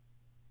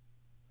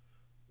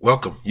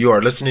Welcome. You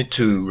are listening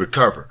to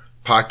Recover,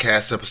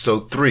 podcast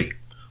episode 3.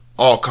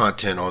 All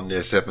content on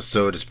this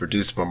episode is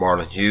produced by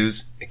Marlon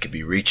Hughes and can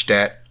be reached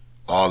at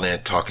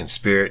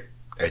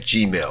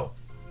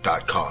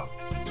allintalkingspirit@gmail.com.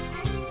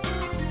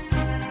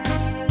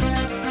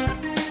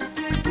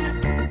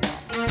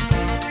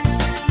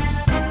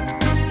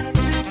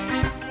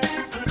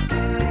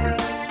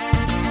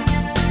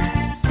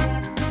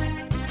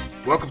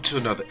 Welcome to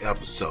another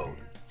episode.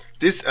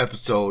 This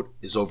episode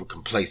is over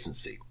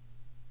complacency.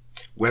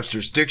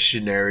 Webster's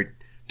Dictionary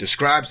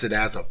describes it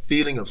as a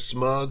feeling of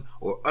smug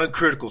or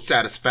uncritical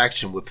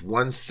satisfaction with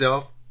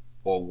oneself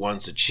or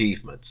one's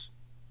achievements.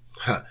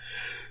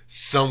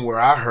 Somewhere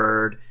I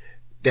heard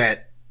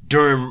that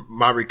during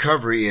my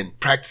recovery and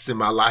practicing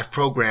my life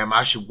program,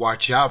 I should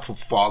watch out for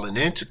falling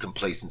into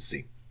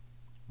complacency,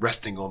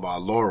 resting on my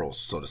laurels,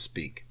 so to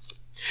speak,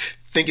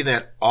 thinking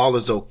that all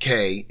is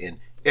okay and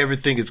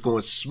everything is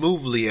going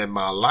smoothly in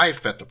my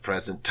life at the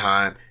present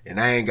time, and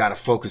I ain't got to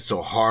focus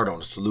so hard on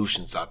the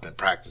solutions I've been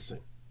practicing.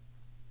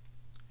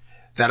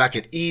 That I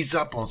could ease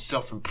up on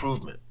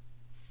self-improvement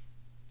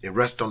and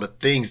rest on the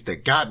things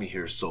that got me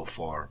here so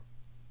far.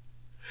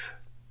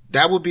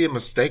 That would be a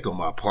mistake on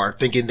my part,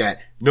 thinking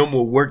that no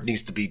more work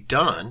needs to be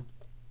done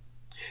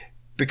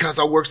because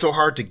I worked so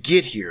hard to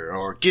get here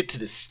or get to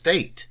this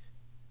state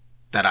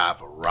that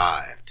I've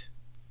arrived.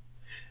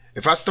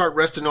 If I start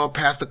resting on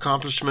past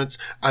accomplishments,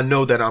 I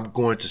know that I'm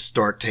going to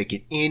start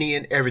taking any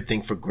and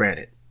everything for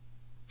granted.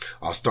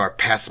 I'll start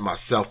passing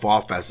myself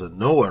off as a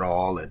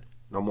know-it-all and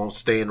I won't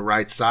stay in the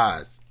right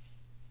size.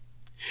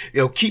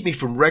 It'll keep me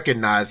from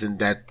recognizing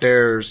that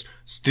there's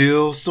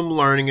still some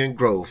learning and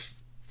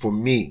growth for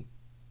me.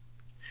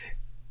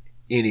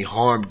 Any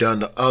harm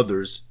done to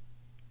others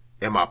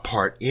and my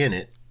part in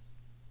it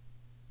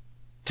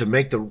to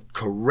make the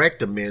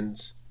correct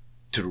amends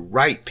to the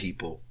right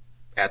people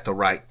at the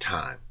right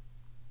time.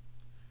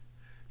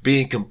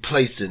 Being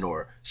complacent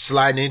or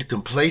sliding into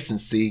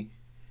complacency,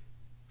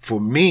 for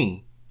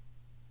me,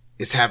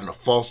 is having a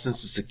false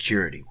sense of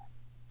security.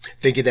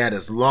 Thinking that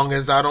as long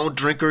as I don't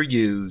drink or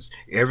use,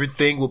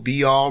 everything will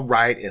be all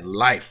right and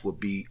life will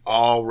be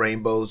all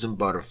rainbows and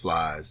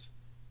butterflies.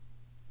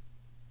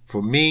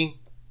 For me,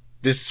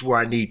 this is where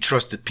I need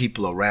trusted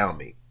people around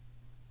me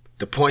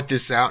to point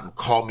this out and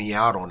call me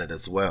out on it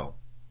as well.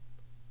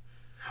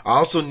 I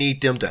also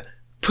need them to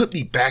put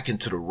me back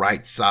into the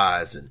right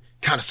size and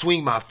kind of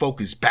swing my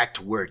focus back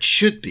to where it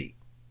should be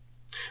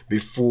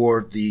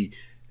before the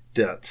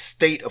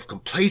state of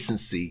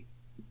complacency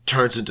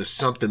turns into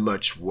something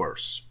much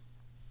worse.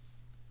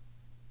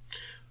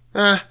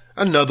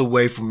 Another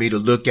way for me to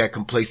look at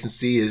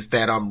complacency is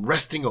that I'm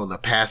resting on the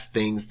past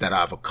things that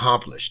I've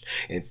accomplished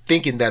and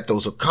thinking that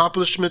those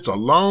accomplishments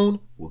alone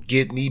will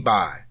get me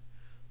by.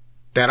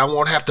 That I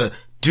won't have to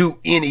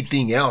do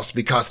anything else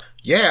because,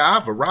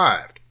 I've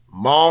arrived.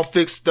 I'm all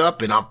fixed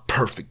up and I'm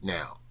perfect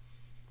now.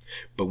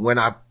 But when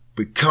I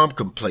become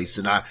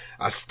complacent, I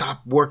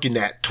stop working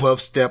that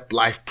 12-step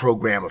life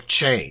program of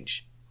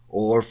change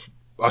or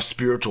a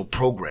spiritual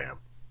program.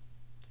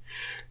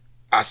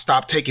 I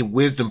stop taking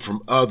wisdom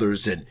from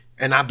others and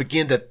I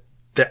begin to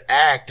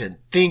act and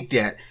think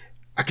that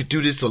I could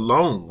do this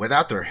alone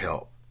without their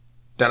help,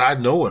 that I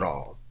know it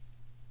all.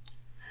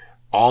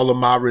 All of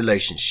my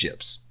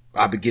relationships,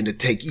 I begin to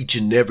take each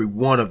and every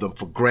one of them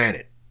for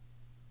granted.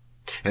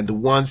 And the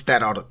ones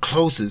that are the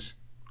closest,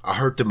 I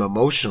hurt them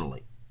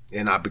emotionally.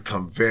 And I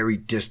become very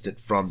distant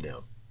from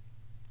them.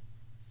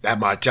 At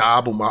my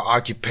job or my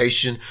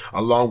occupation,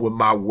 along with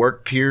my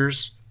work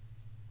peers,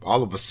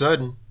 all of a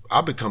sudden,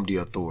 I become the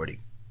authority,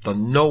 the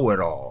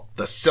know-it-all,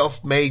 the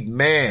self-made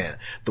man,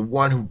 the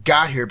one who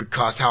got here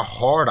because how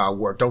hard I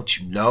work, don't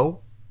you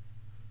know?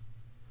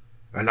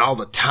 And all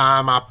the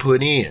time I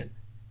put in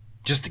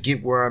just to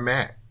get where I'm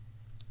at.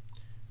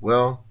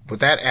 Well, with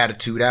that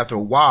attitude, after a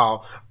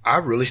while, I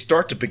really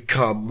start to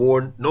become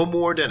no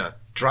more than a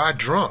dry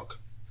drunk.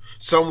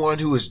 Someone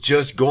who is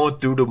just going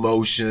through the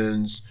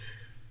motions,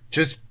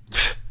 just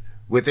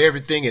with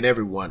everything and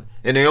everyone.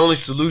 And the only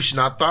solution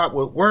I thought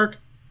would work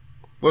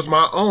was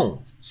my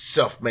own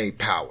self-made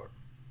power.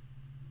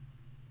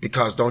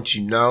 Because don't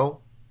you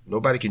know,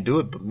 nobody can do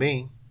it but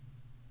me.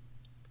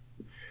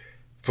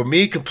 For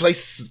me,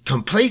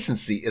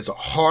 complacency is a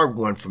hard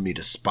one for me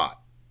to spot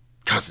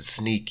because it's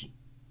sneaky.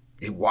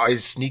 It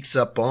sneaks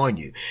up on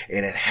you,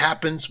 and it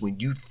happens when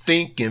you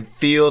think and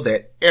feel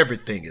that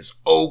everything is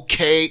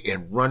okay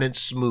and running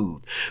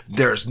smooth.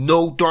 There's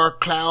no dark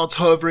clouds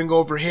hovering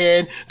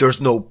overhead. There's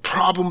no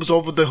problems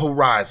over the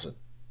horizon.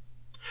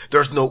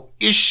 There's no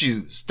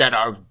issues that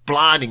are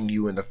blinding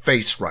you in the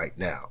face right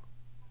now.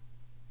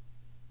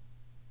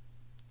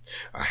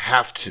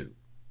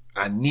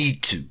 I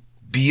need to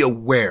be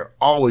aware,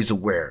 always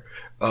aware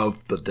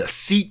of the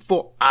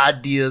deceitful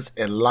ideas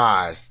and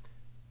lies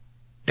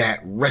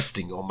that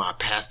resting on my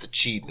past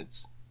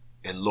achievements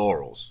and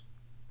laurels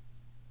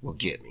will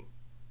get me.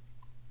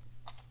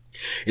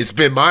 It's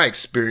been my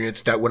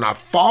experience that when I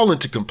fall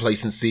into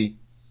complacency,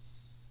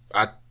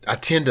 I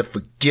tend to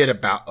forget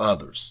about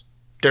others,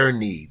 their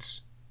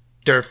needs,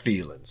 their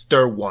feelings,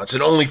 their wants,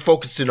 and only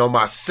focusing on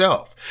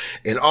myself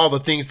and all the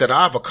things that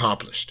I've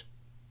accomplished.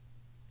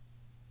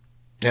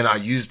 And I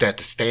use that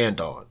to stand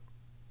on.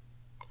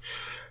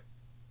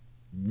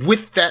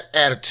 With that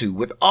attitude,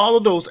 with all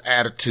of those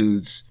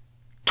attitudes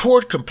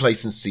toward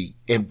complacency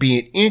and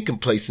being in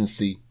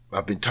complacency,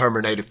 I've been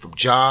terminated from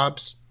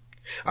jobs.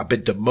 I've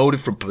been demoted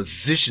from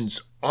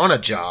positions on a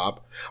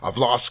job. I've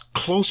lost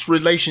close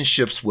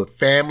relationships with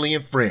family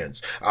and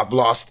friends. I've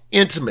lost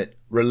intimate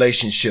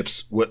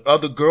relationships with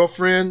other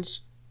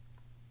girlfriends.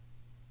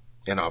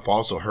 And I've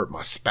also hurt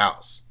my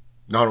spouse,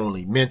 not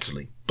only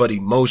mentally, but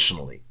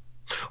emotionally.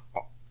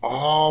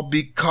 All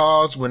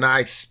because when I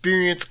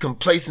experience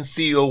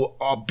complacency,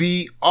 it'll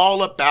be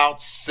all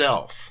about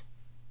self.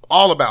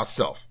 All about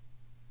self.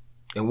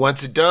 And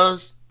once it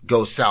does,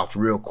 go south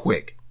real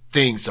quick.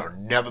 Things are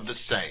never the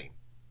same.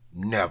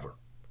 Never.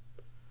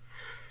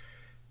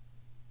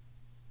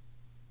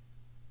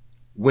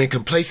 When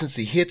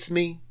complacency hits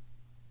me,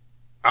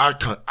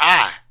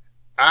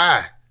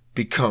 I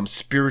become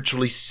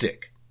spiritually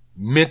sick,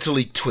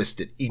 mentally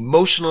twisted,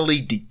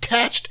 emotionally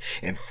detached,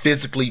 and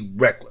physically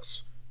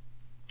reckless.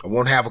 I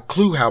won't have a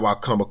clue how I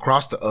come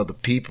across to other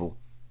people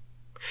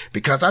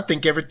because I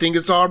think everything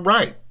is all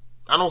right.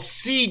 I don't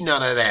see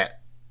none of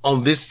that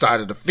on this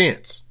side of the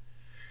fence.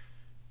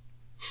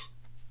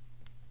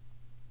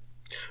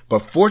 But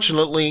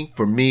fortunately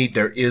for me,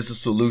 there is a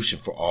solution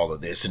for all of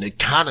this. And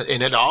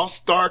it all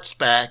starts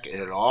back and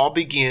it all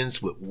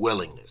begins with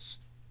willingness.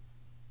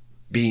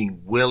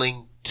 Being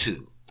willing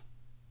to.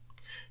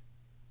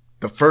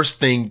 The first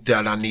thing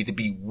that I need to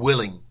be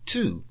willing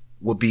to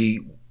will be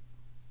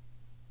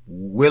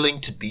willing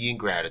to be in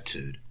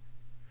gratitude.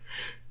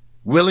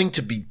 Willing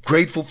to be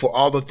grateful for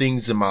all the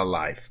things in my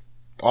life.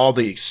 All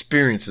the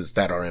experiences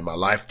that are in my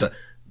life.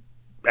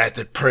 At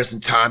the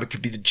present time, it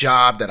could be the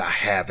job that I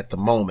have at the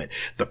moment.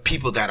 The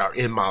people that are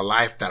in my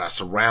life that I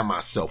surround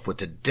myself with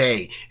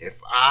today.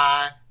 If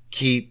I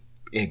keep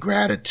in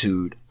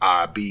gratitude,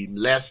 I'll be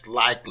less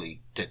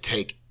likely to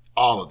take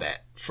all of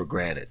that for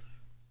granted.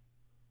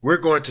 We're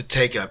going to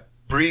take a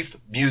brief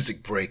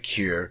music break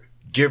here.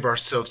 Give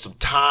ourselves some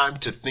time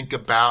to think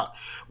about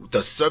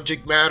the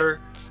subject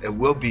matter, and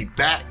we'll be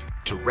back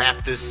to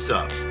wrap this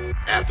up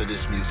after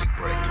this music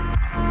break.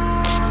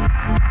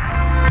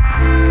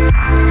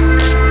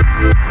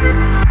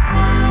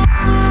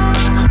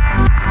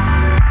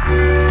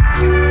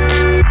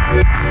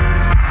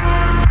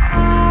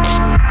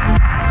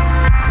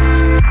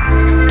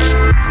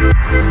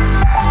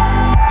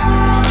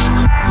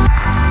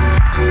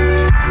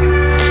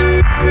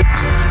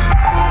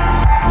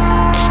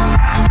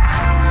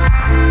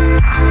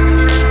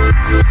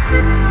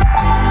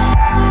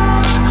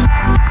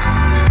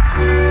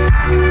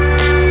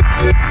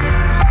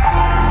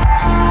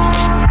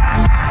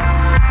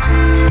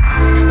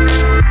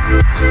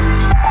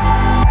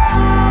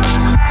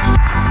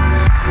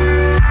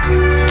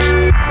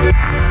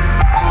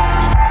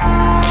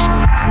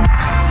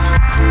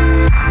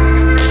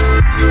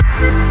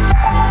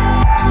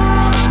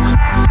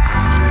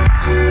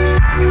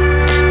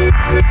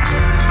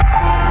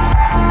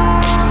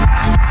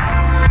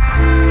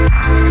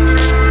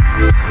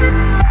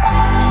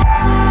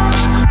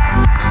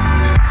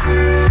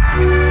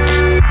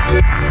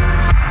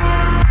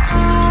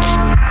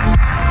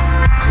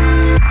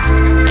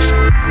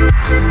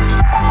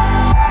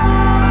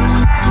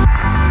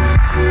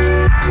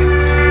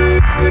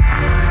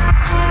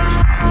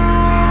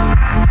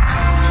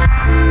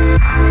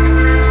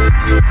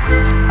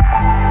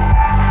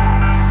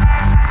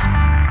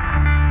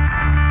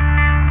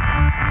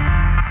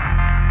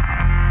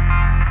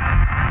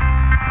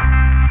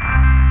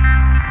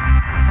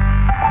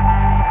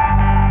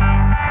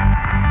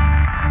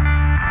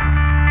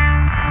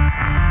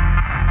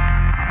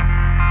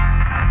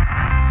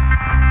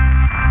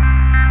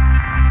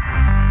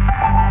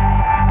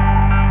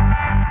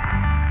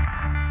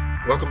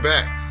 Welcome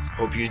back.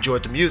 Hope you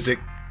enjoyed the music.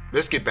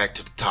 Let's get back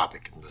to the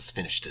topic and let's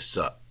finish this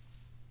up.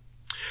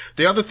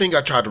 The other thing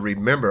I try to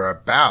remember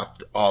about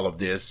all of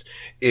this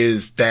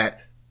is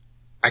that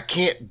I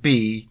can't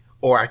be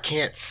or I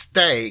can't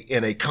stay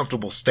in a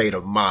comfortable state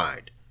of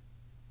mind.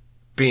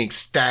 Being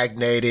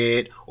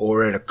stagnated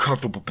or in a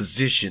comfortable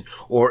position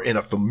or in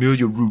a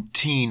familiar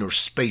routine or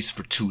space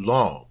for too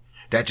long.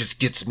 That just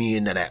gets me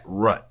into that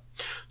rut.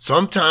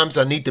 Sometimes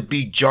I need to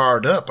be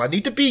jarred up. I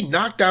need to be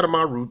knocked out of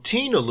my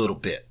routine a little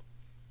bit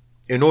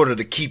in order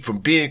to keep from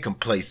being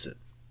complacent.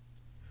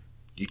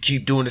 You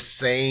keep doing the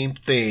same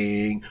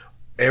thing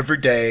every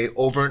day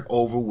over and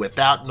over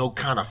without no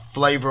kind of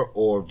flavor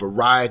or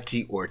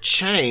variety or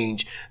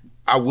change,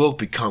 I will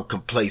become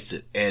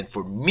complacent. And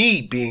for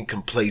me, being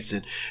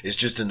complacent is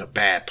just in a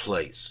bad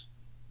place.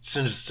 It's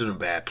just in a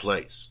bad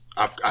place.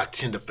 I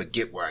tend to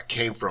forget where I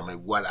came from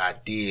and what I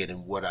did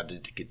and what I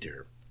did to get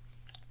there.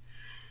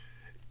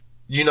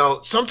 You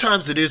know,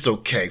 sometimes it is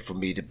okay for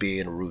me to be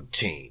in a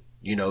routine,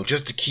 you know,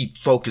 just to keep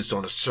focused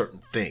on a certain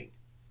thing.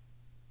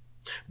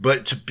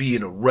 But to be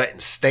in a rut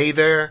and stay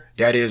there,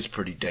 that is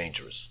pretty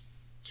dangerous.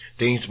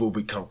 things will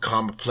become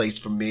commonplace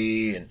for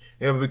me, and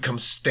it will become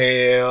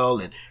stale,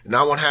 and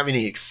I won't have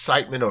any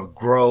excitement or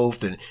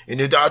growth, and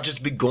I'll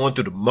just be going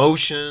through the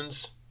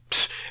motions.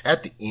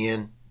 At the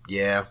end,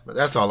 yeah,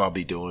 that's all I'll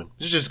be doing.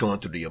 It's just going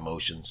through the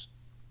emotions,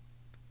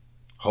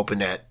 hoping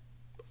that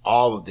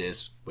all of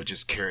this would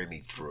just carry me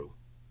through.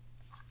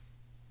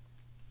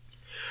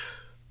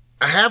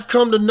 I have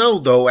come to know,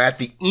 though, at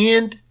the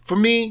end, for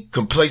me,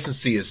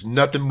 complacency is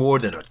nothing more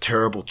than a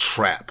terrible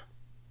trap,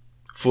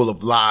 full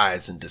of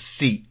lies and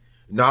deceit,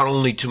 not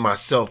only to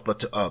myself but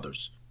to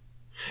others.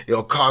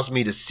 It'll cause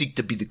me to seek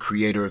to be the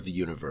creator of the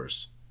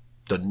universe,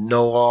 the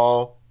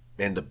know-all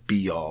and the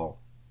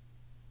be-all.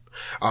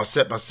 I'll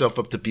set myself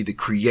up to be the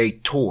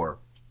creator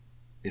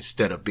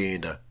instead of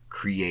being the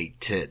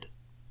created.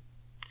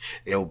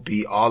 It'll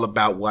be all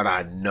about what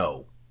I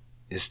know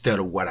instead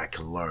of what I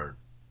can learn,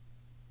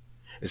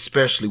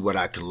 especially what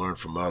I can learn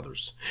from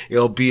others.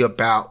 It'll be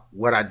about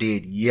what I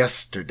did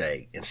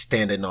yesterday and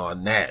standing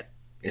on that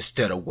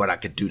instead of what I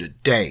could do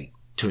today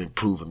to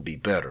improve and be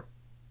better.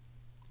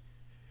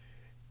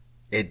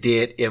 And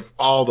then if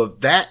all of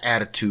that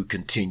attitude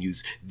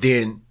continues,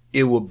 then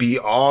it will be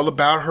all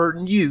about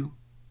hurting you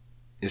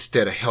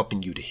instead of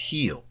helping you to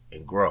heal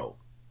and grow.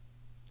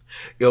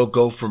 It'll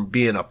go from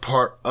being a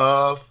part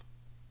of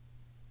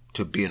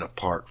to being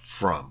apart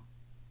from.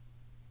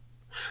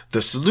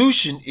 The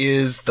solution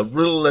is the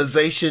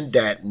realization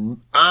that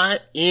I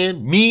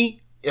and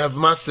me of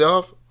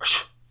myself,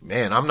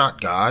 man, I'm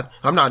not God.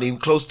 I'm not even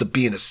close to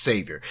being a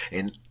savior,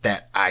 and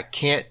that I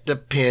can't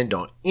depend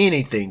on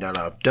anything that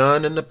I've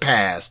done in the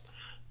past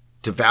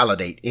to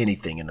validate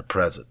anything in the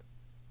present.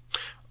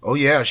 Oh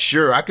yeah,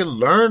 sure, I can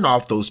learn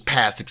off those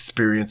past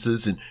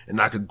experiences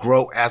and I could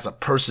grow as a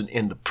person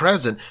in the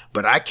present,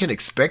 but I can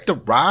expect to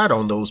ride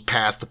on those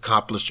past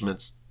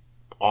accomplishments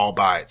all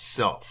by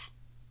itself.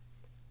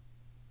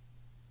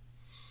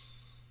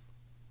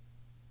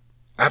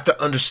 I have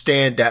to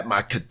understand that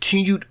my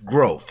continued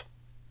growth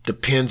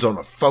depends on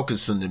a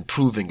focus on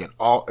improving in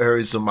all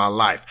areas of my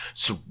life,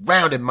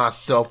 surrounding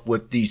myself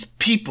with these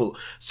people,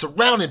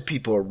 surrounding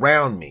people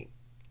around me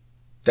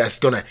that's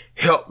going to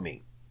help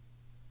me.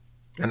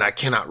 And I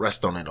cannot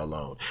rest on it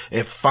alone.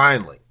 And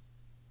finally,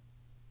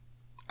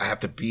 I have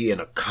to be in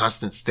a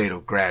constant state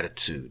of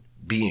gratitude,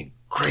 being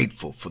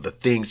grateful for the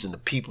things and the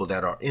people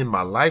that are in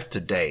my life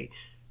today,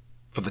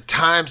 for the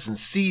times and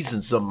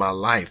seasons of my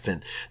life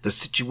and the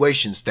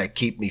situations that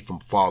keep me from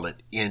falling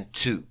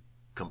into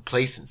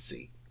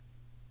complacency.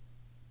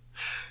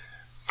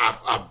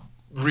 I've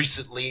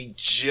recently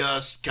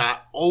just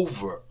got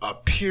over a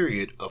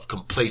period of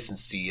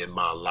complacency in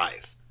my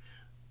life,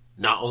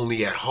 not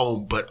only at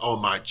home, but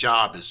on my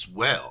job as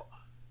well.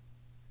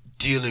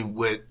 Dealing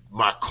with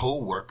my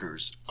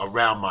coworkers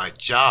around my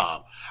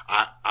job.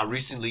 I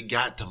recently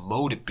got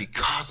demoted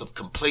because of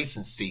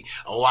complacency.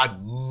 Oh, I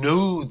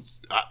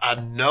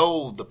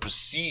know the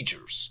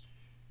procedures.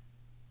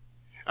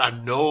 I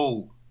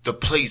know the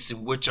place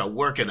in which I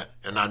work, and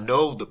I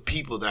know the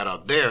people that are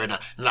there, and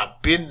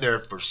I've been there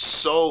for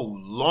so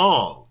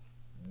long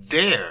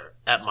there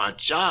at my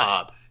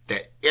job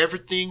that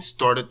everything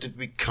started to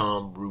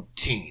become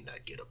routine. I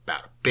get up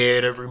out of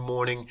bed every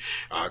morning.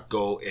 I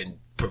go and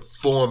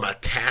perform a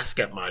task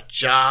at my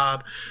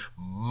job,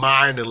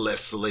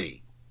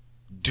 mindlessly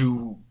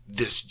do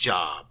this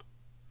job.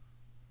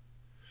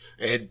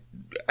 And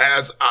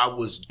as I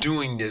was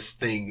doing this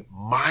thing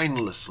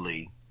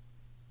mindlessly,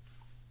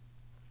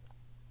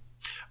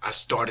 I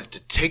started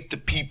to take the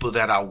people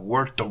that I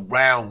worked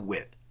around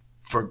with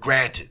for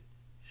granted.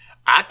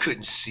 I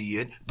couldn't see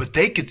it, but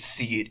they could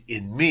see it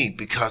in me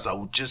because I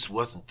just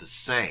wasn't the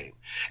same.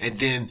 And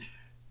then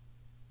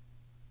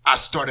I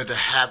started to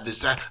have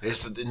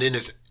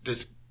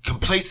this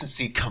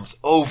complacency comes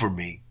over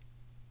me.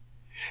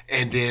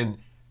 And then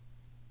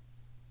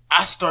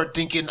I start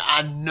thinking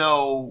I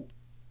know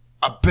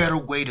a better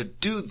way to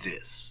do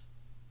this.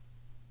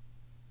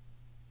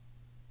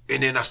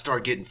 And then I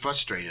start getting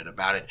frustrated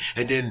about it.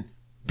 And then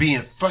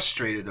being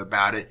frustrated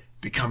about it,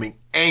 becoming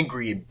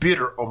angry and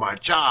bitter on my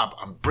job,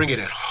 I'm bringing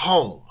it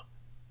home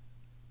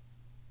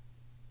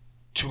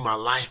to my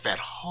life at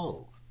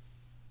home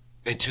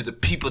and to the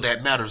people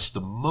that matters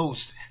the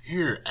most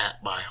here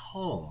at my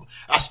home.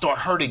 I start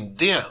hurting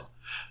them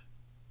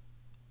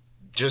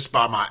just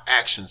by my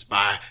actions,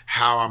 by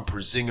how I'm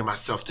presenting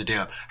myself to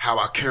them, how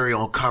I carry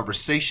on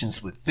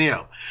conversations with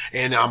them.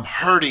 And I'm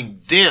hurting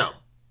them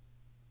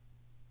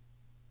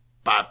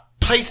by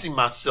placing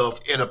myself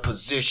in a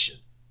position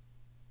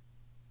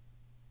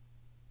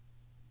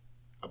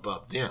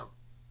above them.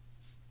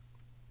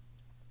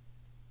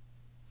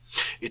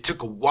 It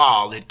took a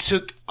while. It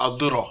took a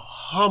little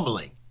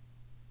humbling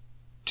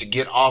to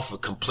get off of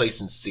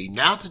complacency.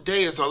 Now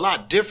today is a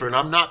lot different.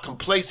 I'm not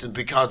complacent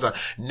because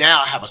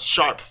now I have a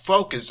sharp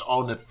focus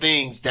on the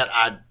things that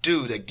I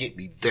do that get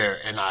me there,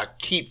 and I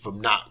keep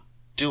from not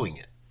doing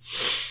it.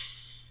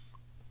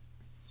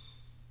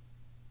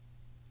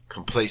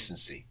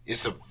 Complacency.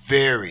 It's a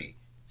very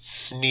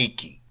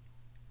sneaky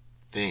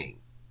thing.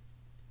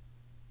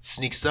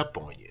 Sneaks up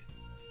on you.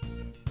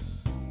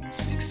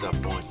 Sneaks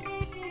up on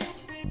you.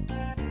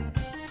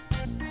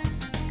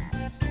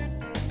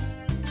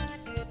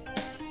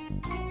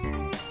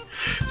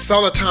 It's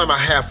all the time I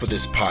have for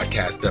this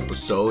podcast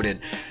episode,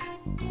 and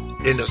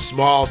in the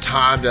small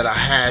time that I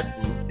had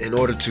in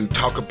order to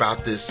talk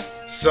about this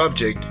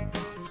subject,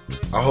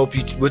 I hope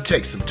you would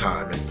take some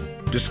time and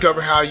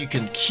discover how you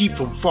can keep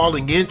from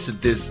falling into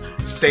this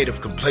state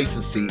of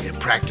complacency and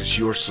practice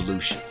your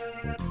solution.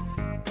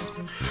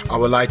 I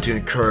would like to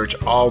encourage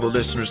all the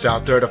listeners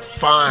out there to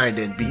find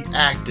and be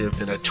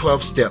active in a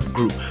 12-step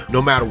group, no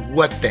matter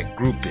what that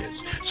group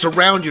is.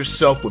 Surround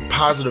yourself with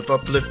positive,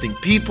 uplifting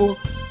people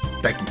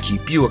that can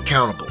keep you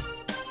accountable,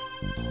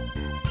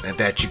 and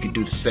that you can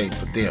do the same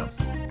for them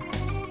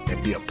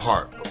and be a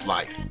part of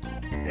life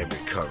and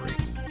recovery.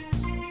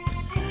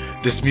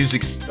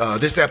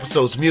 This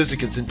episode's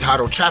music is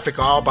entitled "Traffic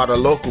All" by the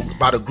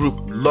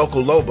group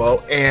Local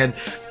Lobo, and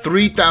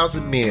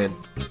 3,000 Men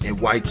in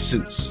White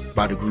Suits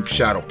by the group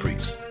Shadow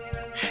Priest.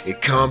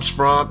 It comes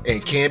from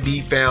and can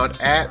be found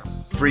at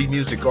Free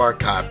Music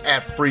Archive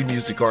at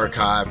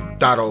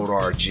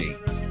freemusicarchive.org.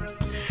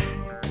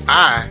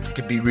 I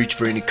can be reached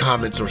for any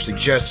comments or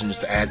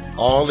suggestions at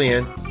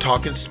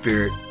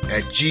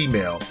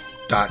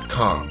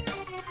allintalkingspirit@gmail.com.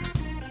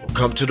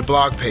 Come to the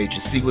blog page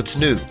and see what's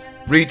new.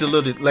 Read the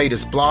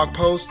latest blog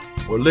post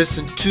or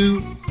listen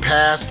to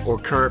past or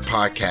current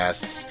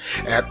podcasts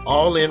at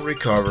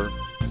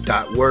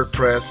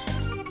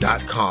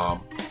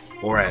allinrecover.wordpress.com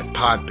or at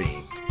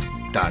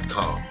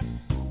podbean.com.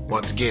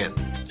 Once again,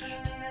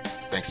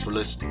 thanks for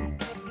listening.